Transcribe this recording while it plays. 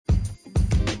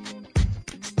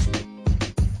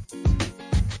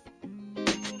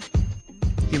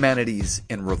Humanities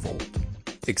in Revolt,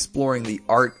 exploring the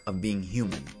art of being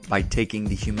human by taking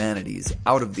the humanities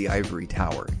out of the ivory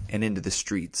tower and into the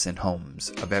streets and homes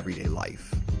of everyday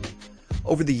life.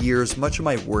 Over the years, much of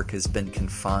my work has been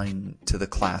confined to the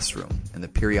classroom and the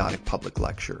periodic public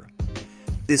lecture.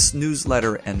 This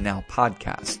newsletter and now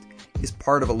podcast is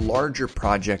part of a larger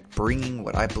project bringing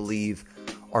what I believe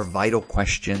are vital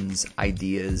questions,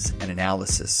 ideas, and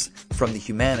analysis from the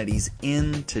humanities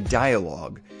into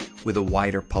dialogue with a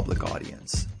wider public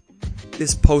audience.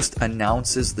 This post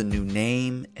announces the new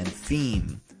name and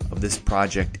theme of this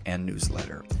project and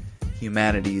newsletter,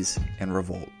 Humanities and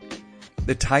Revolt.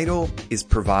 The title is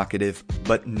provocative,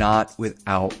 but not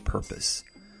without purpose.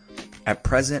 At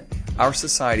present, our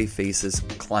society faces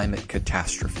climate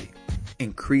catastrophe,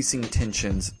 increasing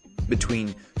tensions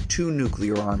between two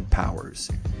nuclear-armed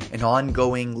powers, an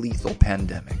ongoing lethal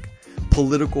pandemic,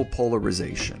 political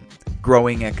polarization,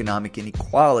 growing economic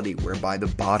inequality whereby the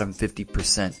bottom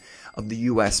 50% of the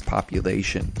U.S.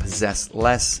 population possess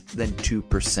less than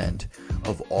 2%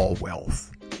 of all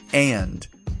wealth, and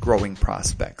growing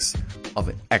prospects of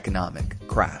an economic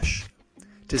crash.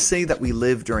 To say that we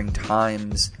live during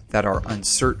times that are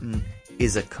uncertain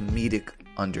is a comedic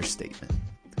understatement.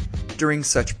 During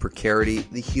such precarity,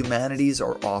 the humanities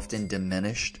are often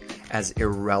diminished as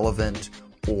irrelevant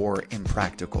or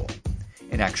impractical.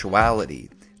 In actuality,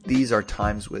 these are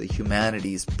times where the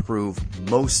humanities prove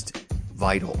most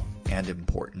vital and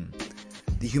important.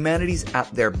 The humanities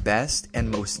at their best and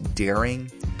most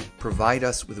daring provide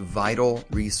us with vital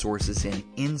resources and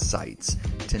insights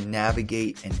to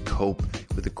navigate and cope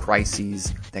with the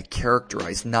crises that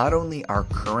characterize not only our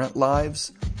current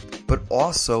lives, but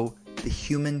also the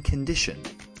human condition.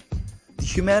 The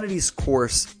humanities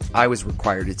course I was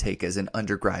required to take as an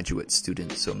undergraduate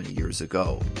student so many years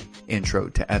ago, Intro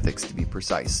to Ethics to be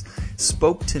precise,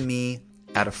 spoke to me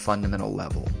at a fundamental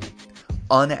level.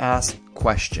 Unasked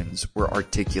questions were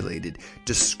articulated,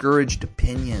 discouraged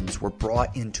opinions were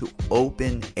brought into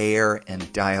open air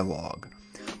and dialogue.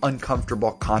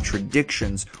 Uncomfortable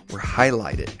contradictions were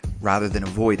highlighted rather than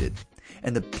avoided,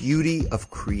 and the beauty of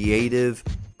creative,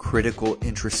 critical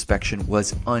introspection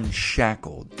was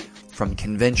unshackled from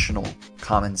conventional,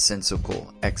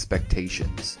 commonsensical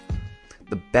expectations.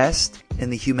 The best in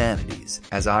the humanities,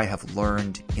 as I have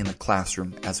learned in the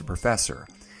classroom as a professor,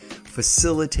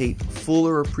 facilitate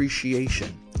fuller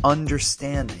appreciation,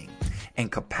 understanding,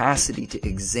 and capacity to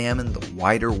examine the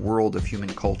wider world of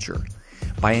human culture.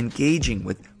 By engaging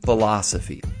with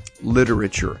philosophy,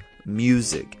 literature,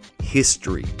 music,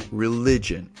 history,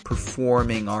 religion,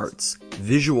 performing arts,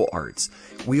 visual arts,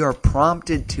 we are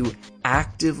prompted to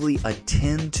actively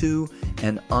attend to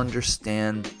and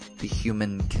understand the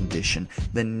human condition,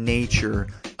 the nature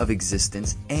of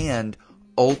existence, and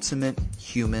ultimate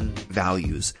human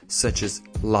values such as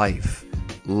life,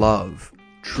 love,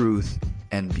 truth,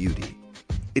 and beauty.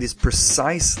 It is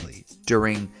precisely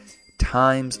during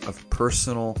times of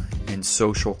personal and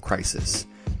social crisis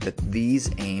that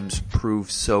these aims prove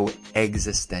so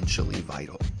existentially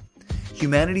vital.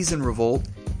 Humanities in Revolt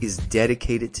is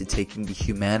dedicated to taking the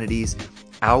humanities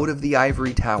out of the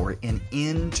ivory tower and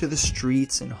into the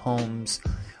streets and homes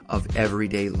of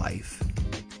everyday life.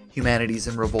 Humanities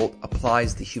in Revolt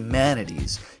applies the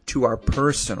humanities to our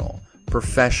personal,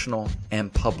 professional,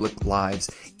 and public lives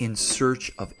in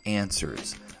search of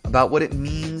answers about what it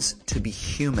means to be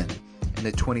human in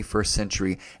the 21st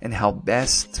century and how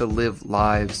best to live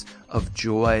lives of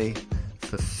joy,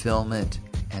 fulfillment,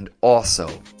 and also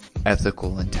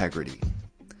ethical integrity.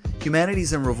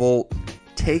 Humanities in Revolt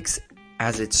takes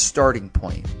as its starting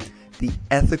point the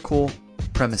ethical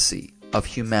primacy of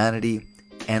humanity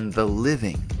and the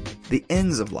living, the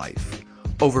ends of life,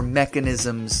 over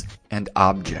mechanisms and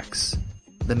objects,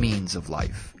 the means of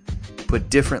life. Put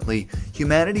differently,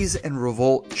 Humanities in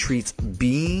Revolt treats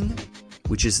being,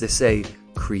 which is to say,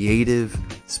 creative,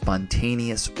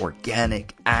 spontaneous,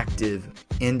 organic, active,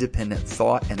 independent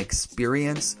thought and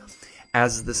experience,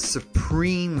 as the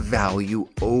supreme value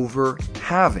over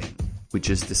having, which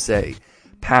is to say,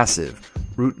 passive,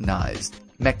 routinized,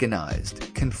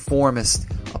 mechanized, conformist,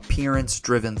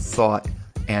 appearance-driven thought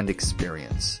and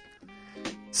experience.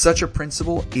 Such a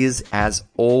principle is as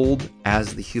old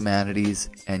as the humanities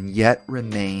and yet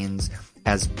remains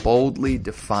as boldly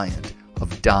defiant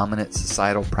of dominant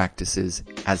societal practices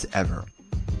as ever.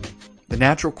 The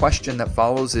natural question that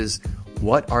follows is,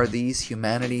 what are these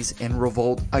humanities in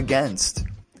revolt against?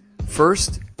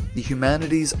 First, the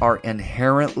humanities are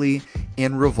inherently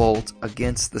in revolt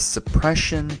against the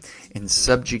suppression and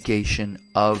subjugation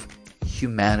of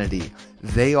humanity.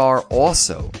 They are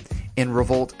also in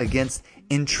revolt against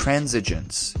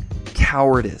intransigence,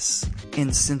 cowardice,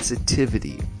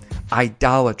 insensitivity,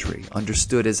 idolatry,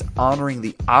 understood as honoring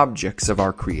the objects of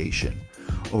our creation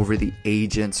over the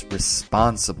agents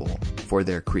responsible for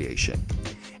their creation.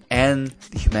 And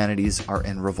the humanities are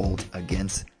in revolt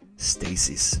against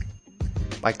stasis.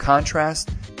 By contrast,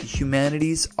 the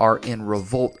humanities are in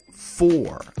revolt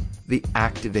for the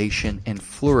activation and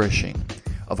flourishing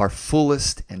of our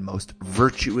fullest and most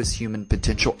virtuous human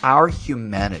potential, our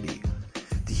humanity.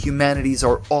 The humanities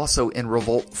are also in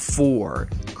revolt for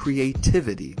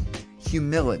creativity,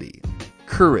 humility,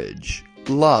 courage,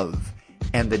 love,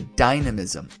 and the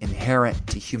dynamism inherent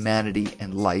to humanity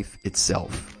and life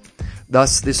itself.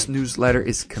 Thus, this newsletter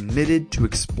is committed to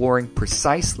exploring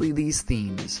precisely these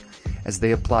themes as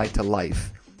they apply to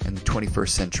life in the 21st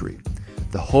century.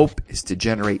 The hope is to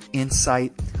generate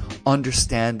insight,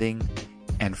 understanding,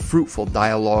 and fruitful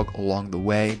dialogue along the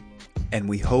way, and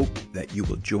we hope that you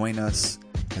will join us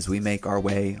as we make our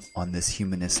way on this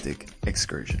humanistic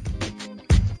excursion.